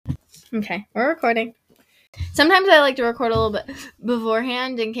Okay, we're recording. Sometimes I like to record a little bit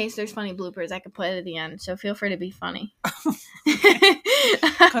beforehand in case there's funny bloopers I could put at the end, so feel free to be funny.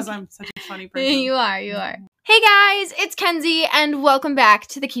 Because I'm such a funny person. You are. Hey guys, it's Kenzie, and welcome back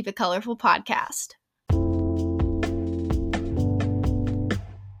to the Keep It Colorful podcast.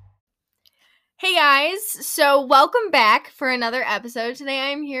 Hey guys, so welcome back for another episode. Today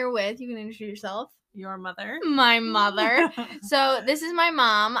I'm here with, you can introduce yourself. Your mother. My mother. So this is my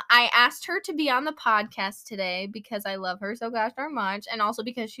mom. I asked her to be on the podcast today because I love her so gosh darn much, and also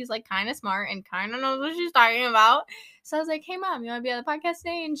because she's like kind of smart and kind of knows what she's talking about. So I was like, hey mom, you want to be on the podcast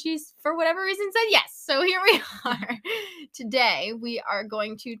today? And she's, for whatever reason, said yes. So here we are. Today we are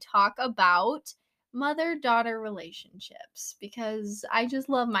going to talk about mother-daughter relationships because I just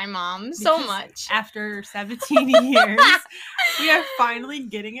love my mom so much. After 17 years, we are finally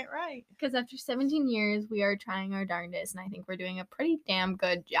getting it right. Because after 17 years, we are trying our darndest, and I think we're doing a pretty damn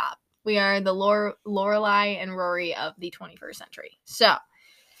good job. We are the Lorelai and Rory of the 21st century. So,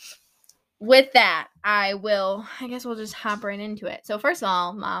 with that, I guess we'll just hop right into it. So, first of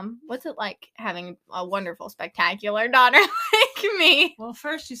all, Mom, what's it like having a wonderful, spectacular daughter like me? Well,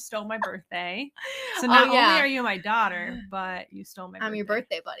 first, you stole my birthday. So, not only are you my daughter, but you stole my birthday. I'm your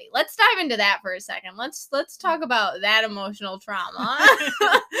birthday buddy. Let's dive into that for a second. Let's talk about that emotional trauma.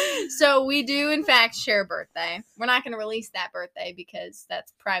 So, we do, in fact, share a birthday. We're not going to release that birthday because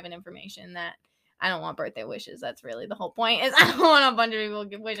that's private information that I don't want birthday wishes. That's really the whole point. Is I don't want a bunch of people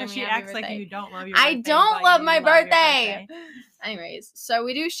wishing me happy birthday. She acts like you don't love your birthday. I don't love my birthday. Anyways, so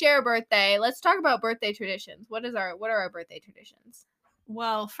we do share a birthday. Let's talk about birthday traditions. What are our birthday traditions?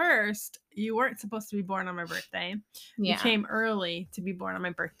 Well, first, you weren't supposed to be born on my birthday. Yeah. You came early to be born on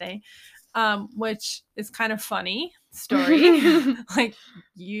my birthday, which is kind of funny story. Like,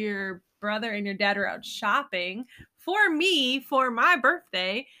 your brother and your dad were out shopping for me for my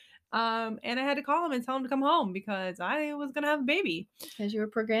birthday. And I had to call him and tell him to come home because I was going to have a baby. Because you were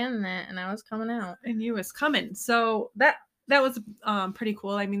programming that and I was coming out. And you was coming. So that was pretty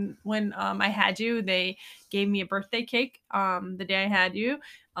cool. I mean, when I had you, they gave me a birthday cake the day I had you.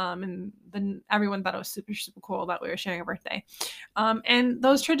 And then everyone thought it was super, super cool that we were sharing a birthday. And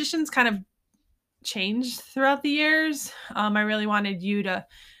those traditions kind of changed throughout the years. I really wanted you to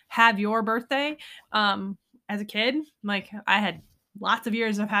have your birthday as a kid. Like, I had lots of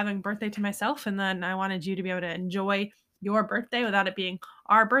years of having birthday to myself, and then I wanted you to be able to enjoy your birthday without it being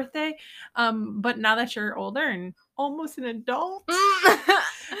our birthday. But now that you're older and almost an adult,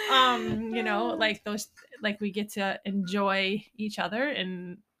 we get to enjoy each other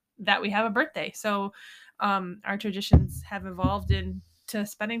and that we have a birthday. So our traditions have evolved into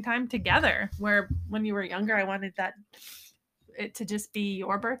spending time together, where when you were younger, I wanted it to just be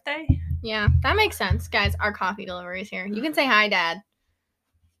your birthday. Yeah, that makes sense. Guys, our coffee delivery is here. You can say hi, Dad.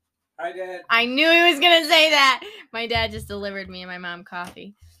 Hi, Dad. I knew he was going to say that. My dad just delivered me and my mom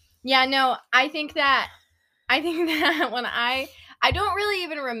coffee. Yeah, no, I think that when I don't really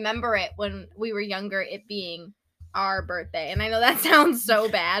even remember it when we were younger, it being our birthday. And I know that sounds so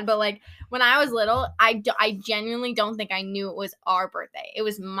bad, but like when I was little, I genuinely don't think I knew it was our birthday. It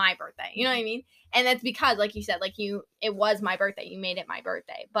was my birthday. You know what I mean? And that's because, like you said, it was my birthday. You made it my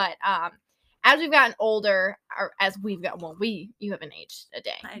birthday. But as we've gotten older, or as we've got, you haven't aged a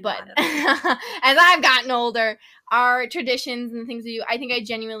day, but as I've gotten older, our traditions and things we do, I think I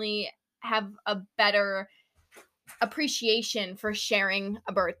genuinely have a better appreciation for sharing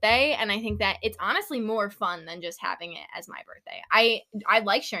a birthday, and I think that it's honestly more fun than just having it as my birthday. I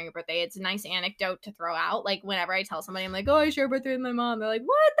like sharing a birthday. It's a nice anecdote to throw out. Like, whenever I tell somebody, I'm like, oh, I share a birthday with my mom, they're like,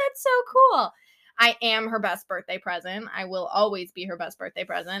 what? That's so cool. I am her best birthday present. I will always be her best birthday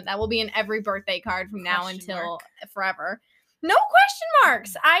present. That will be in every birthday card from now until forever. No question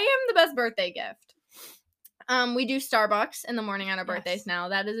marks. I am the best birthday gift. We do Starbucks in the morning on our birthdays now.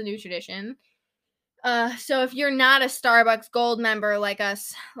 That is a new tradition. So if you're not a Starbucks Gold member like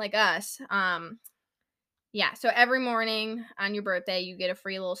us, so every morning on your birthday, you get a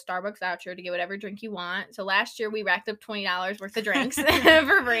free little Starbucks voucher to get whatever drink you want. So last year we racked up $20 worth of drinks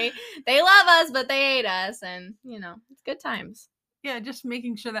for free. They love us, but they hate us, and it's good times. Yeah, just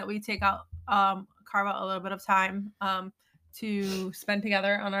making sure that we take out, carve out a little bit of time, to spend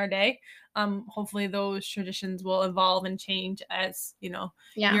together on our day. Hopefully those traditions will evolve and change as,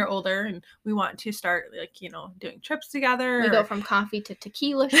 you're older, and we want to start doing trips together. We go from coffee to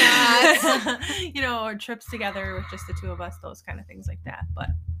tequila shots, or trips together with just the two of us, those kind of things like that. But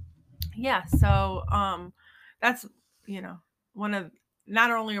yeah, so, that's, one of,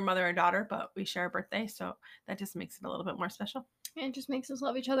 not only your mother and daughter, but we share a birthday. So that just makes it a little bit more special. It just makes us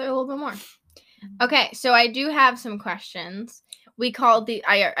love each other a little bit more. Okay, so I do have some questions. we called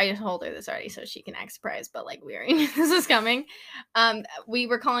I told her this already so she can act surprised, but like we already knew this was coming. We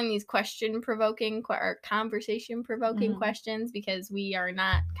were calling these question provoking or conversation provoking questions because we are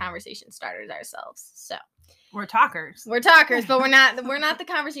not conversation starters ourselves. So We're talkers. we're talkers, but we're not the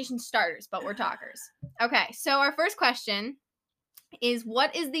conversation starters, but we're talkers. Okay, so our first question is,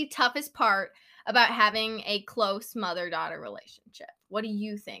 what is the toughest part about having a close mother-daughter relationship? What do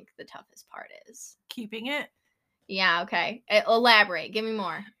you think the toughest part is? Keeping it. Yeah, okay. Elaborate. Give me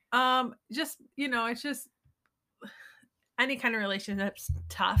more. Just, it's just any kind of relationship's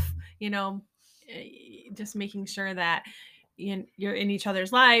tough, just making sure that you're in each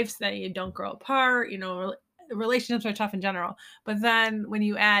other's lives, that you don't grow apart, relationships are tough in general. But then when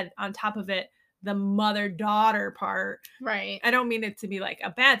you add on top of it the mother-daughter part, Right. I don't mean it to be like a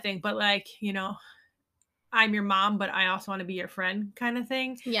bad thing, but like, I'm your mom, but I also want to be your friend kind of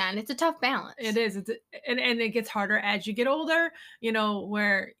thing. Yeah, and it's a tough balance. It is. And it gets harder as you get older,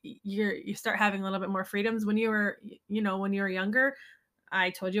 where you start having a little bit more freedoms. When you were younger, I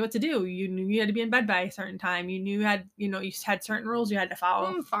told you what to do. You knew you had to be in bed by a certain time. You knew you had certain rules you had to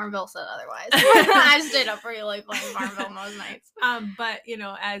follow. Farmville said otherwise. I stayed up really late playing Farmville most nights. But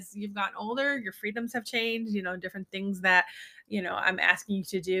as you've gotten older, your freedoms have changed. Different things that I'm asking you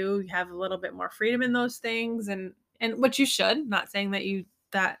to do. You have a little bit more freedom in those things, and what you should. Not saying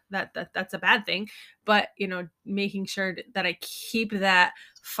that that's a bad thing, but making sure that I keep that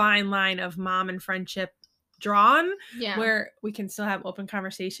fine line of mom and friendship drawn, where we can still have open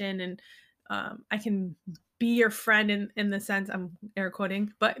conversation, and I can be your friend in the sense, I'm air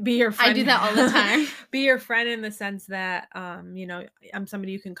quoting, but be your friend. I do that all the time. Be your friend in the sense that I'm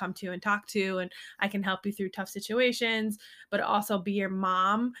somebody you can come to and talk to, and I can help you through tough situations, but also be your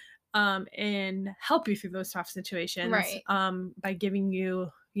mom and help you through those tough situations, right? By giving you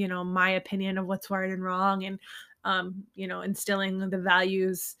my opinion of what's right and wrong, and instilling the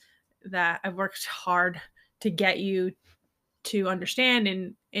values that I've worked hard to get you to understand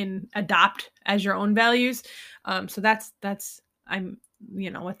and adopt as your own values. So that's what's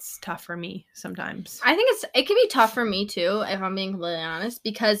tough for me sometimes. I think it can be tough for me too, if I'm being completely honest,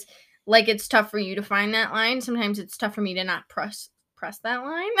 because like it's tough for you to find that line. Sometimes it's tough for me to not press that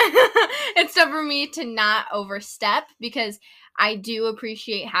line. It's tough for me to not overstep, because I do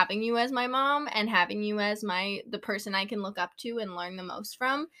appreciate having you as my mom and having you as the person I can look up to and learn the most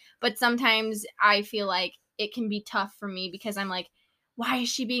from. But sometimes I feel like it can be tough for me because I'm like, why is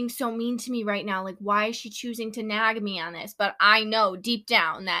she being so mean to me right now? Like, why is she choosing to nag me on this? But I know deep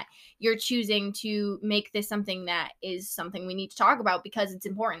down that you're choosing to make this something that is something we need to talk about because it's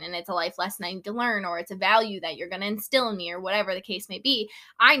important and it's a life lesson I need to learn, or it's a value that you're going to instill in me, or whatever the case may be.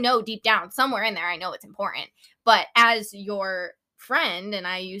 I know deep down, somewhere in there, I know it's important. But as your friend, and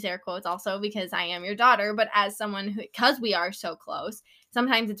I use air quotes also because I am your daughter, but as someone who, because we are so close,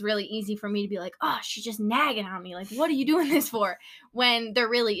 sometimes it's really easy for me to be like, oh, she's just nagging on me. Like, what are you doing this for? When there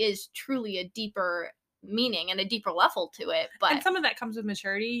really is truly a deeper meaning and a deeper level to it. And some of that comes with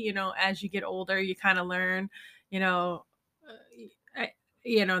maturity. As you get older, you kind of learn, that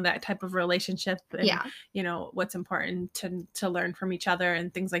type of relationship, and, what's important to learn from each other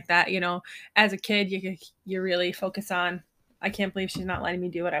and things like that. As a kid, you really focus on, I can't believe she's not letting me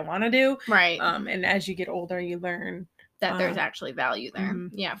do what I want to do. Right. And as you get older, you learn that there's actually value there.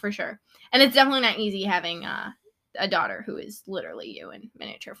 Mm-hmm. Yeah, for sure. And it's definitely not easy having a daughter who is literally you in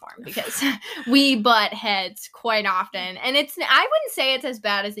miniature form, because we butt heads quite often. And I wouldn't say it's as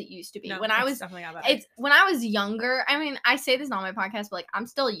bad as it used to be. No, when I was definitely not bad. When I was younger, I mean, I say this on my podcast, but like, I'm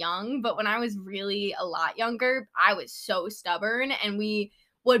still young, but when I was really a lot younger, I was so stubborn, and we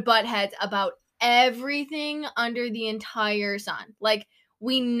would butt heads about everything under the entire sun. Like,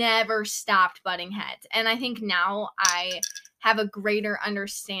 we never stopped butting heads. And I think now I have a greater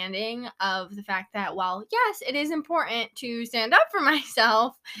understanding of the fact that, while yes, it is important to stand up for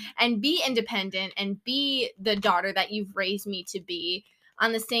myself and be independent and be the daughter that you've raised me to be,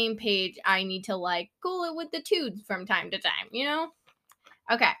 on the same page, I need to like cool it with the tudes from time to time,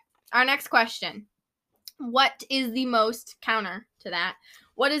 Okay, our next question. What is the most counter to that?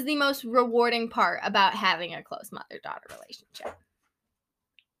 What is the most rewarding part about having a close mother-daughter relationship?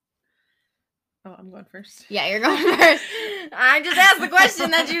 Oh, I'm going first. Yeah, you're going first. I just asked the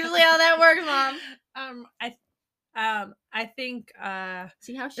question. That's usually how that works, Mom. I think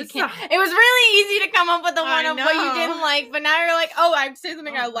see how she can. It was really easy to come up with the one of what you didn't like, but now you're like, oh, I'd say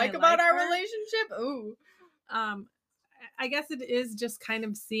something I like about our relationship. Ooh. I guess it is just kind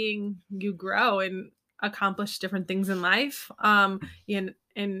of seeing you grow and accomplish different things in life, and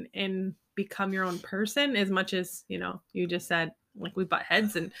become your own person, as much as you just said like we butt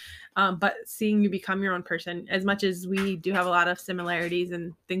heads, and but seeing you become your own person, as much as we do have a lot of similarities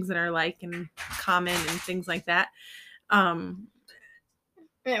and things that are like and common and things like that.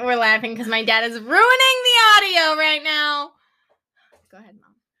 We're laughing because my dad is ruining the audio right now. Go ahead,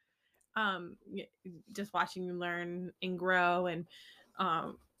 Mom. Just watching you learn and grow and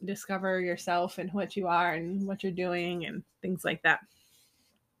discover yourself and what you are and what you're doing and things like that.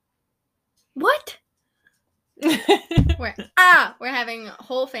 What? We're having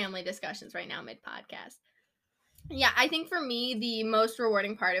whole family discussions right now mid-podcast. Yeah, I think for me, the most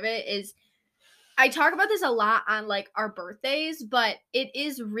rewarding part of it is I talk about this a lot on like our birthdays, but it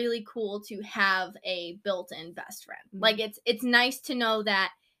is really cool to have a built-in best friend. Mhm. Like it's nice to know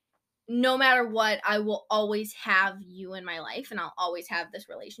that no matter what, I will always have you in my life and I'll always have this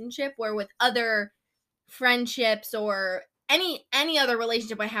relationship, where with other friendships or any other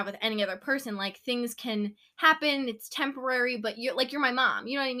relationship I have with any other person, like things can happen, it's temporary, but you're my mom,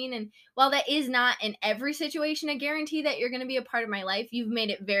 you know what I mean? And while that is not in every situation a guarantee that you're going to be a part of my life, you've made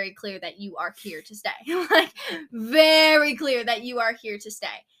it very clear that you are here to stay. Like very clear that you are here to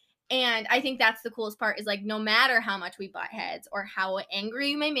stay. And I think that's the coolest part, is like no matter how much we butt heads or how angry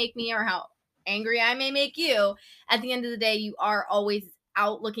you may make me or how angry I may make you, at the end of the day, you are always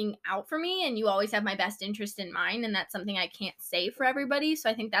looking out for me and you always have my best interest in mind, and that's something I can't say for everybody. So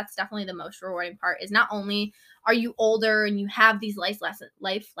I think that's definitely the most rewarding part, is not only are you older and you have these life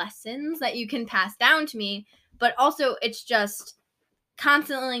lessons that you can pass down to me, but also it's just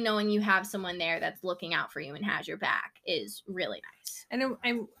constantly knowing you have someone there that's looking out for you and has your back is really nice. And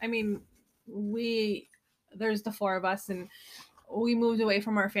I mean, there's the four of us, and we moved away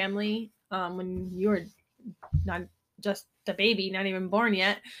from our family when you were not just the baby, not even born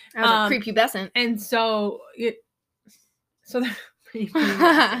yet. I was a prepubescent. And so it was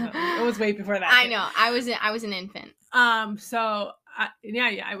way before that. I know. I was an infant. So I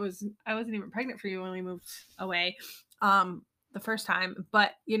wasn't even pregnant for you when we moved away the first time,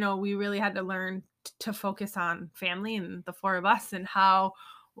 but we really had to learn to focus on family and the four of us and how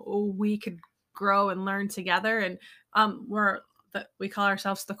we could grow and learn together. And we call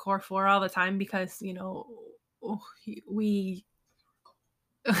ourselves the core four all the time because we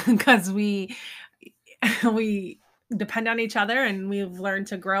depend on each other, and we've learned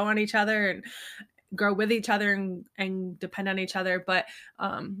to grow on each other and grow with each other and depend on each other. But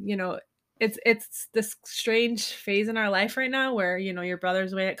it's this strange phase in our life right now where your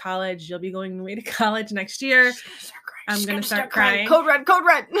brother's away at college, you'll be going away to college next year. I'm gonna start crying. Code red.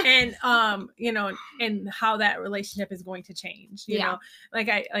 And and how that relationship is going to change. You know, like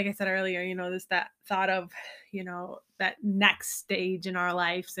I said earlier, there's that thought of that next stage in our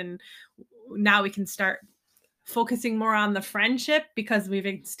lives, and now we can start focusing more on the friendship because we've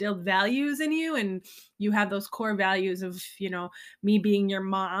instilled values in you, and you have those core values of me being your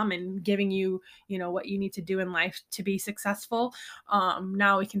mom and giving you what you need to do in life to be successful.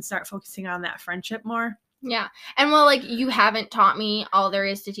 Now we can start focusing on that friendship more. Yeah. And well, like, you haven't taught me all there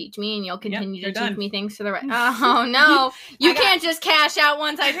is to teach me, and you'll continue to teach me things for the rest. Oh, no. You can't just cash out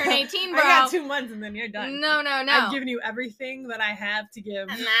once I turn 18, bro. I got 2 months and then you're done. No. I've given you everything that I have to give.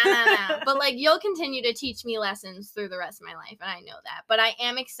 No. But, like, you'll continue to teach me lessons through the rest of my life, and I know that. But I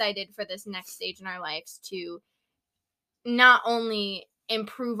am excited for this next stage in our lives to not only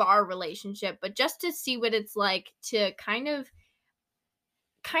improve our relationship, but just to see what it's like to kind of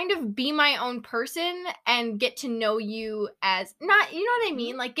be my own person and get to know you as not, you know what I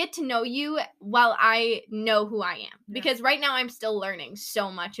mean? Like, get to know you while I know who I am. Yeah. Because right now I'm still learning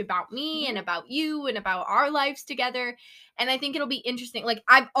so much about me and about you and about our lives together. And I think it'll be interesting. Like,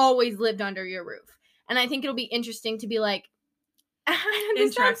 I've always lived under your roof. And I think it'll be interesting to be like,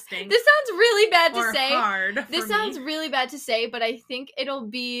 this sounds really bad to say. Hard this sounds really bad to say, but I think it'll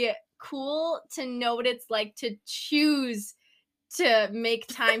be cool to know what it's like to choose to make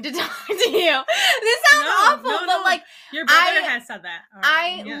time to talk to you. This sounds awful, but like, your brother has said that.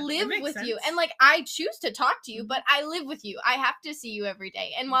 I live with you, and like, I choose to talk to you, but I live with you. I have to see you every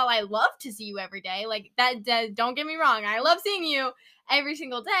day, and while I love to see you every day, like that, don't get me wrong, I love seeing you every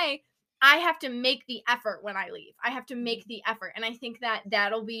single day. I have to make the effort when I leave. I have to make the effort, and I think that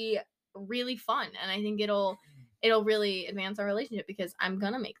that'll be really fun, and I think it'll really advance our relationship because I'm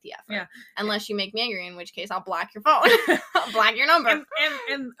gonna make the effort. Yeah. Unless you make me angry, in which case I'll block your phone. I'll block your number.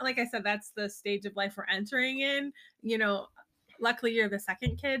 And like I said, that's the stage of life we're entering in. Luckily you're the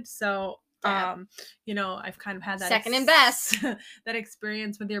second kid, so I've kind of had that second and best that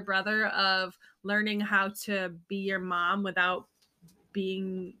experience with your brother of learning how to be your mom without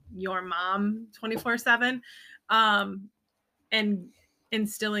being your mom 24/7, and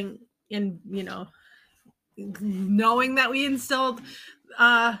instilling in knowing that we instilled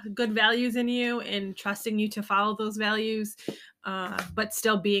good values in you and trusting you to follow those values, but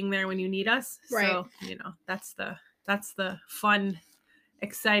still being there when you need us. Right. So, that's the fun,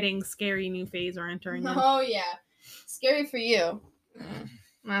 exciting, scary new phase we're entering in. Oh yeah, scary for you.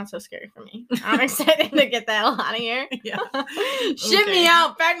 Not so scary for me. I'm excited to get the hell out of here. Yeah. Ship me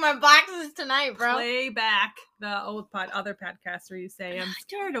out. Pack my boxes tonight, bro. Play back the old other podcasts where you say, I'm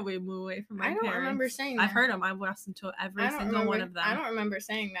scared to move away from my I don't parents. remember saying that. I've heard them. I've listened to every single one of them. I don't remember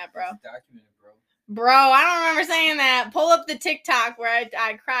saying that, bro. It's documented, bro. Bro, I don't remember saying that. Pull up the TikTok where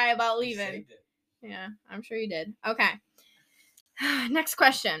I cry about I leaving. saved it. Yeah, I'm sure you did. Okay. Next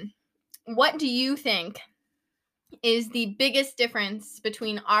question. What do you think is the biggest difference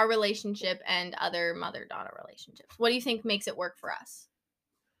between our relationship and other mother-daughter relationships? What do you think makes it work for us?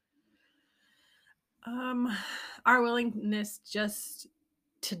 Our willingness just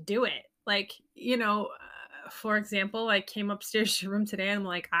to do it. Like, for example, I came upstairs to your room today and I'm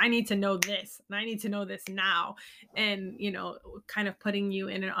like, I need to know this and I need to know this now. And, kind of putting you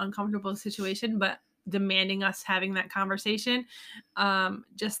in an uncomfortable situation, but demanding us having that conversation.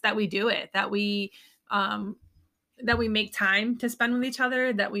 Just that we do it, that we make time to spend with each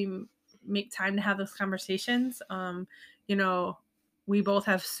other, that we make time to have those conversations. We both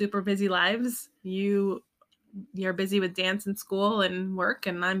have super busy lives. You're busy with dance and school and work,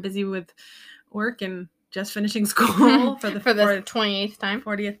 and I'm busy with work and just finishing school for the 28th time,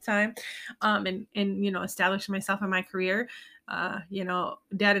 40th time, and establishing myself in my career.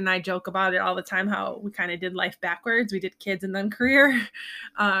 Dad and I joke about it all the time, how we kind of did life backwards. We did kids and then career,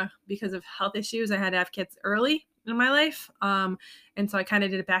 because of health issues. I had to have kids early in my life. And so I kind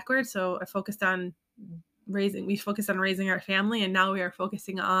of did it backwards. So I focused on raising our family, and now we are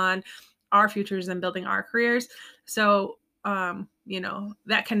focusing on our futures and building our careers. So,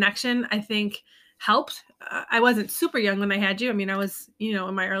 that connection, I think, helped. I wasn't super young when I had you. I mean, I was,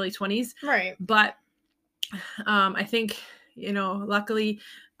 in my early 20s. right? But I think, luckily,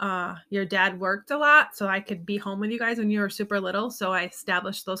 your dad worked a lot, so I could be home with you guys when you were super little. So I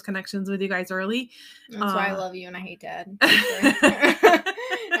established those connections with you guys early. That's why I love you and I hate Dad.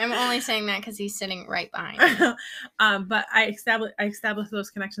 I'm only saying that because he's sitting right behind me. But I established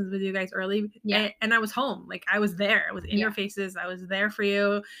those connections with you guys early. Yeah. And I was home. Like, I was there. I was in your faces. I was there for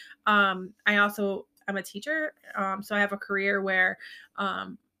you. I'm a teacher. So I have a career where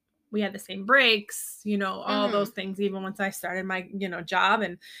we had the same breaks, all those things, even once I started my, job.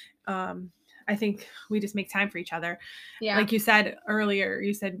 And I think we just make time for each other. Yeah. Like you said earlier,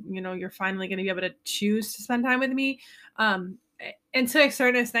 you're finally going to be able to choose to spend time with me. And to a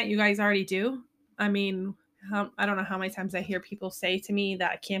certain extent, you guys already do. I mean, I don't know how many times I hear people say to me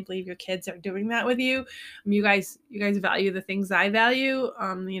that I can't believe your kids are doing that with you. You guys value the things I value.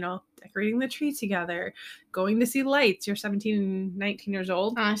 Decorating the tree together, going to see lights. You're 17 and 19 years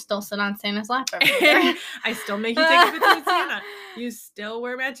old. I still sit on Santa's lap every day. I still make you take a picture with Santa. You still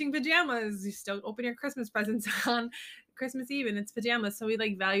wear matching pajamas. You still open your Christmas presents on Christmas Eve and it's pajamas. So we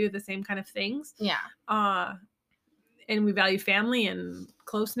value the same kind of things. Yeah. And we value family and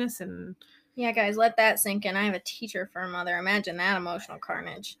closeness and. Yeah, guys, let that sink in. I have a teacher for a mother. Imagine that emotional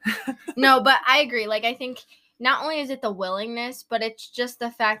carnage. No, but I agree. I think not only is it the willingness, but it's just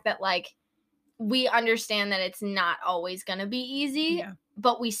the fact that, we understand that it's not always going to be easy,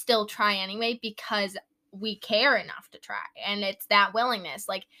 but we still try anyway because we care enough to try. And it's that willingness.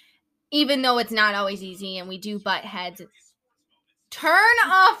 Even though it's not always easy and we do butt heads, turn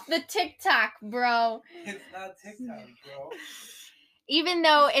off the TikTok, bro. It's not TikTok, bro. Even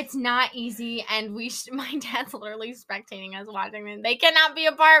though it's not easy, and my dad's literally spectating us watching them. They cannot be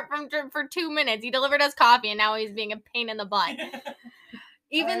apart for 2 minutes. He delivered us coffee, and now he's being a pain in the butt.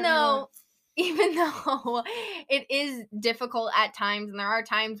 Even though it is difficult at times, and there are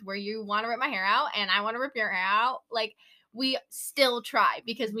times where you want to rip my hair out, and I want to rip your hair out, we still try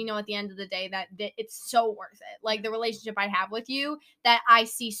because we know at the end of the day that it's so worth it. The relationship I have with you that I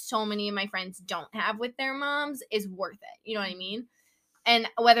see so many of my friends don't have with their moms is worth it. You know what I mean? And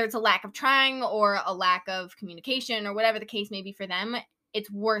whether it's a lack of trying or a lack of communication or whatever the case may be for them, it's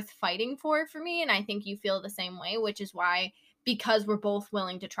worth fighting for me. And I think you feel the same way, which is why, because we're both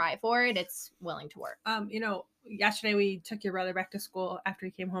willing to try for it, it's willing to work. Yesterday we took your brother back to school after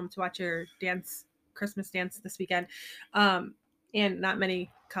he came home to watch your Christmas dance this weekend. And not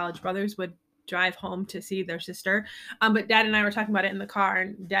many college brothers would drive home to see their sister. But Dad and I were talking about it in the car,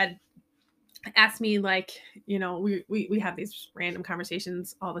 and Dad asked me, we have these random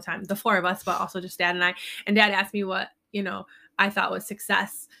conversations all the time, the four of us, but also just Dad and I. And Dad asked me what, I thought was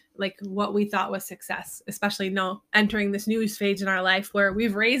success, like what we thought was success, especially entering this new phase in our life where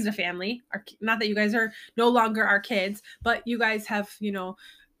we've raised a family. Not that you guys are no longer our kids, but you guys have,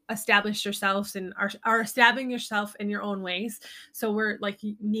 established yourselves and are establishing yourself in your own ways. So we're like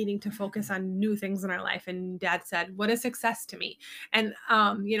needing to focus on new things in our life. And Dad said, what is success to me? And,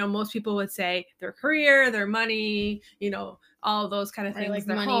 most people would say their career, their money, all those kind of things, like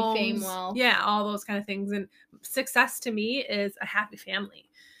their money, homes, fame, wealth. yeah, all those kind of things. And success to me is a happy family.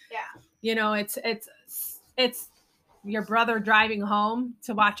 Yeah. It's your brother driving home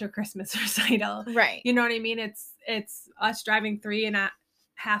to watch a Christmas recital. Right. You know what I mean? It's us driving 3.5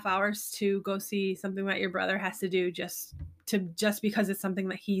 hours to go see something that your brother has to do just because it's something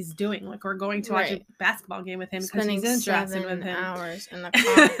that he's doing. Like we're going to watch a basketball game with him because he's interested with him. Hours in the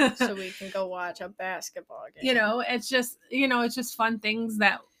car so we can go watch a basketball game. It's just fun things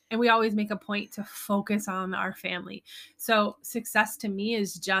and we always make a point to focus on our family. So success to me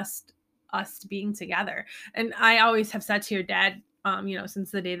is just us being together. And I always have said to your dad,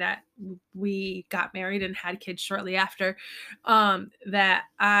 since the day that we got married and had kids shortly after, that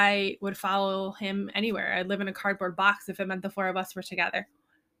I would follow him anywhere. I'd live in a cardboard box if it meant the four of us were together.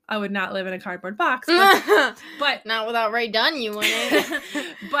 I would not live in a cardboard box, but not without Ray Dunn, you wouldn't.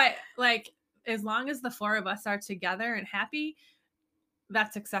 But like, as long as the four of us are together and happy,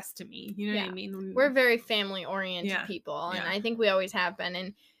 that's success to me. You know what I mean? We're very family oriented people, and I think we always have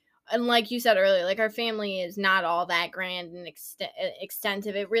been. And like you said earlier, like our family is not all that grand and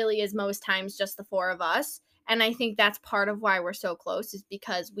extensive. It really is most times just the four of us. And I think that's part of why we're so close is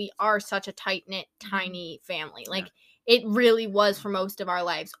because we are such a tight-knit, tiny family. Like it really was for most of our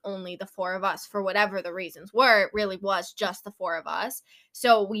lives only the four of us. For whatever the reasons were, it really was just the four of us.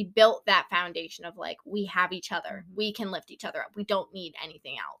 So we built that foundation of like, we have each other. We can lift each other up. We don't need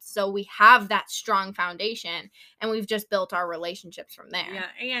anything else. So we have that strong foundation and we've just built our relationships from there. Yeah.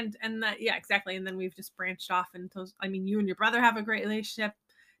 And that, yeah, exactly. And then we've just branched off into those. I mean, you and your brother have a great relationship.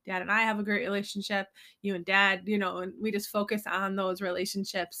 Dad and I have a great relationship. You and Dad, and we just focus on those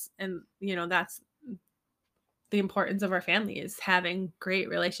relationships. And, that's the importance of our family is having great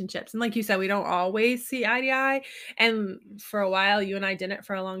relationships. And like you said, we don't always see eye to eye. And for a while, you and I didn't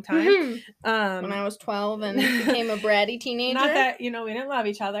for a long time. When I was 12 and became a bratty teenager. Not that, we didn't love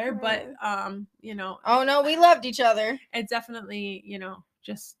each other, but, Oh, no, we loved each other. It definitely,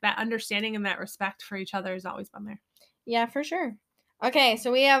 just that understanding and that respect for each other has always been there. Yeah, for sure. Okay,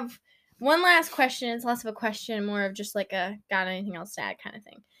 so we have one last question. It's less of a question, more of just like a got anything else to add kind of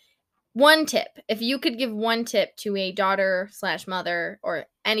thing. One tip. If you could give one tip to a daughter/mother or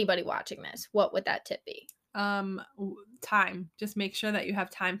anybody watching this, what would that tip be? Time. Just make sure that you have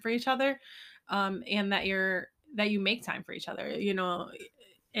time for each other, and that you make time for each other,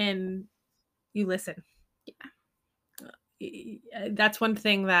 and you listen. Yeah. That's one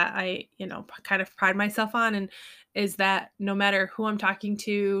thing that I, kind of pride myself on, and is that no matter who I'm talking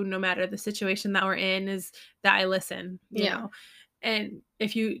to, no matter the situation that we're in, is that I listen, you know. And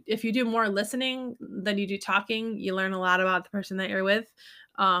if you do more listening than you do talking, you learn a lot about the person that you're with.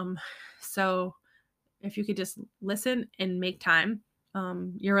 So if you could just listen and make time,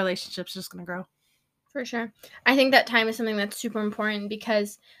 your relationship's just going to grow. For sure. I think that time is something that's super important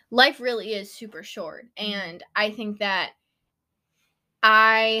because life really is super short. And I think that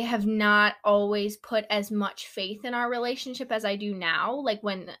I have not always put as much faith in our relationship as I do now. Like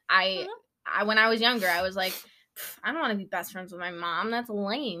when I when I was younger, I was like, I don't want to be best friends with my mom. That's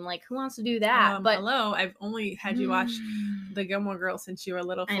lame. Like, who wants to do that? But hello, I've only had you watch the Gilmore Girls since you were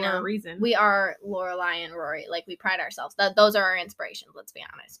little for a reason. We are Lorelai and Rory. Like, we pride ourselves. Those are our inspirations, let's be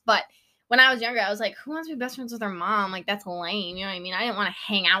honest. But when I was younger, I was like, who wants to be best friends with their mom? Like, that's lame. You know what I mean? I didn't want to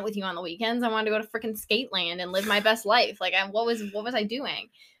hang out with you on the weekends. I wanted to go to freaking Skateland and live my best life. Like, what was I doing?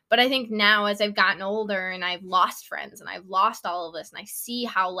 But I think now as I've gotten older and I've lost friends and I've lost all of this and I see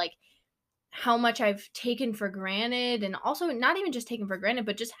how much I've taken for granted, and also not even just taken for granted,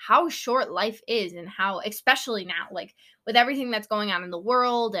 but just how short life is, and how, especially now, like with everything that's going on in the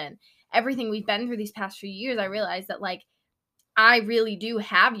world and everything we've been through these past few years, I realized that like, I really do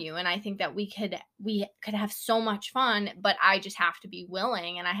have you. And I think that we could have so much fun, but I just have to be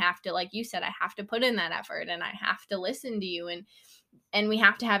willing. And I have to, like you said, I have to put in that effort and I have to listen to you. And we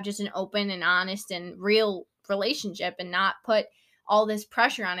have to have just an open and honest and real relationship and not put all this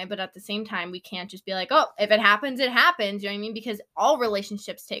pressure on it. But at the same time, we can't just be like, oh, if it happens, it happens. You know what I mean? Because all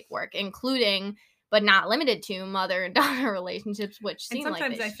relationships take work, including, but not limited to, mother and daughter relationships, which seem like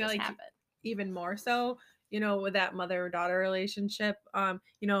sometimes I feel like happen. Even more so, with that mother-daughter relationship,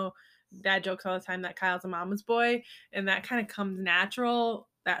 Dad jokes all the time that Kyle's a mama's boy, and that kind of comes natural,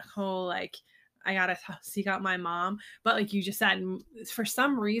 that whole, like, I gotta seek out my mom. But like you just said, for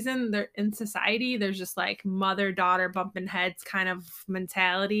some reason, there in society, there's just like mother-daughter bumping heads kind of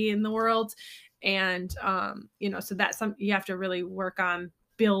mentality in the world. And so that's something you have to really work on,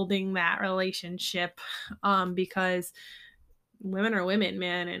 building that relationship, because women are women,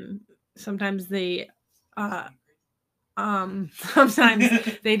 man, and sometimes they sometimes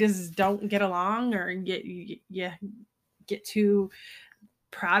they just don't get along, or get too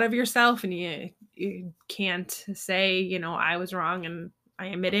proud of yourself, and you can't say, I was wrong and I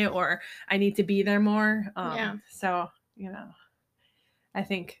admit it, or I need to be there more. So I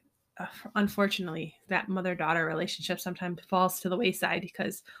think unfortunately that mother-daughter relationship sometimes falls to the wayside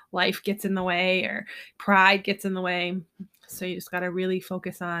because life gets in the way or pride gets in the way. So you just got to really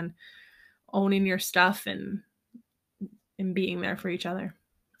focus on owning your stuff and being there for each other.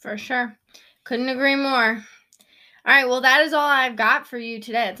 For sure. Couldn't agree more. All right, well, that is all I've got for you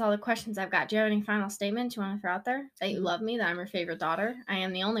today. That's all the questions I've got. Do you have any final statements you want to throw out there? That you love me, that I'm your favorite daughter? I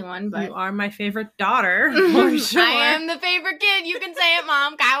am the only one, but... You are my favorite daughter, for sure. I am the favorite kid. You can say it,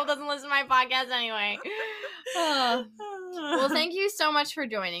 Mom. Kyle doesn't listen to my podcast anyway. Well, thank you so much for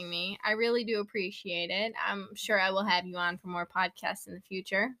joining me. I really do appreciate it. I'm sure I will have you on for more podcasts in the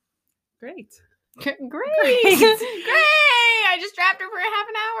future. Great. Great. I just trapped her for a half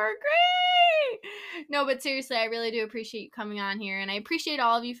an hour. Great. No, but seriously, I really do appreciate you coming on here, and I appreciate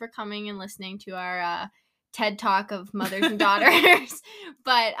all of you for coming and listening to our TED Talk of mothers and daughters.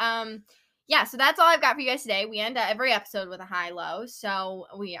 But yeah, so that's all I've got for you guys today. We end every episode with a high-low, so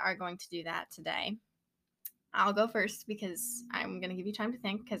we are going to do that today. I'll go first because I'm going to give you time to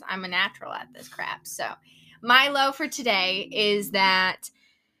think because I'm a natural at this crap. So my low for today is that...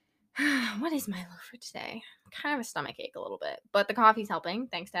 What is my low for today? Kind of a stomach ache a little bit, but the coffee's helping.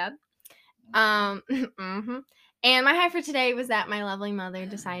 Thanks, Dad. And my high for today was that my lovely mother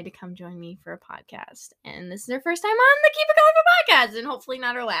decided to come join me for a podcast, and this is her first time on the Keep It Colorful podcast, and hopefully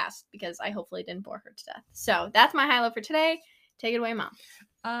not her last, because I hopefully didn't bore her to death. So that's my high low for today. Take it away, Mom.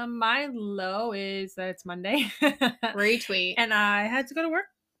 My low is that it's Monday. Retweet. And I had to go to work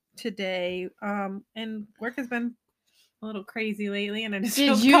today. And work has been a little crazy lately, and I just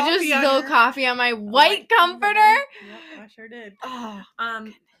did you just spill coffee on my white comforter? Yep, I sure did. Oh,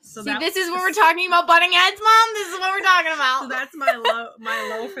 so see, this is what we're talking about, butting heads, Mom. This is what we're talking about. So that's my low.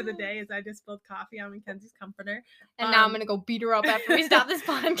 My low for the day is I just spilled coffee on Mackenzie's comforter, and now I'm gonna go beat her up after we stop this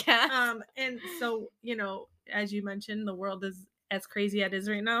podcast. And so as you mentioned, the world is as crazy as it is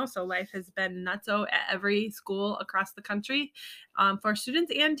right now. So life has been nutso at every school across the country, for students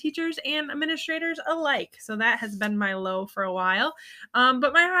and teachers and administrators alike. So that has been my low for a while.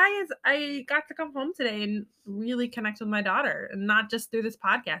 But my high is I got to come home today and really connect with my daughter, and not just through this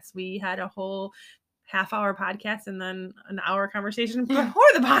podcast. We had a whole half-hour podcast and then an hour conversation before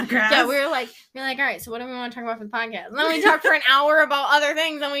the podcast. Yeah, we were like, all right, so what do we want to talk about for the podcast? And then we talked for an hour about other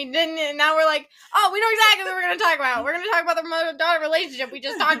things, and we didn't. And now we're like, oh, we know exactly what we're going to talk about. We're going to talk about the mother-daughter relationship we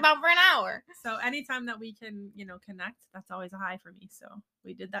just talked about for an hour. So anytime that we can, connect, that's always a high for me. So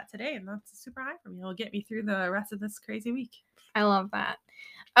we did that today, and that's a super high for me. It'll get me through the rest of this crazy week. I love that.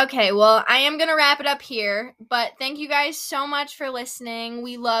 Okay, well, I am going to wrap it up here, but thank you guys so much for listening.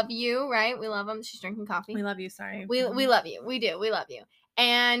 We love you, right? We love them. She's drinking coffee. We love you. Sorry. We love you. We do. We love you.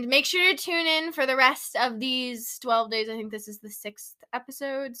 And make sure to tune in for the rest of these 12 days. I think this is the 6th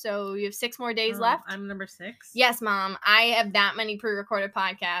episode, so you have 6 more days left. I'm number 6. Yes, Mom. I have that many pre-recorded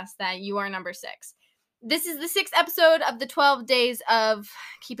podcasts that you are number 6. This is the 6th episode of the 12 days of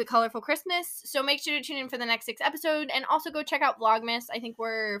Keep It Colorful Christmas. So make sure to tune in for the next 6th episode. And also go check out Vlogmas. I think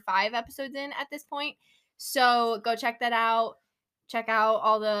we're 5 episodes in at this point. So go check that out. Check out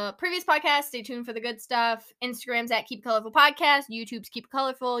all the previous podcasts. Stay tuned for the good stuff. Instagram's at Keep It Colorful Podcast. YouTube's Keep It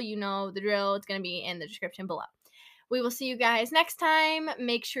Colorful. You know the drill. It's going to be in the description below. We will see you guys next time.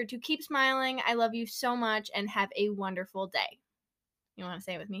 Make sure to keep smiling. I love you so much and have a wonderful day. You want to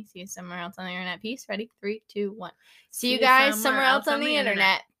say it with me? See you somewhere else on the internet. Peace. Ready? 3, 2, 1. See you guys somewhere else on the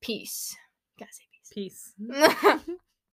internet. Peace. You gotta say peace. Peace.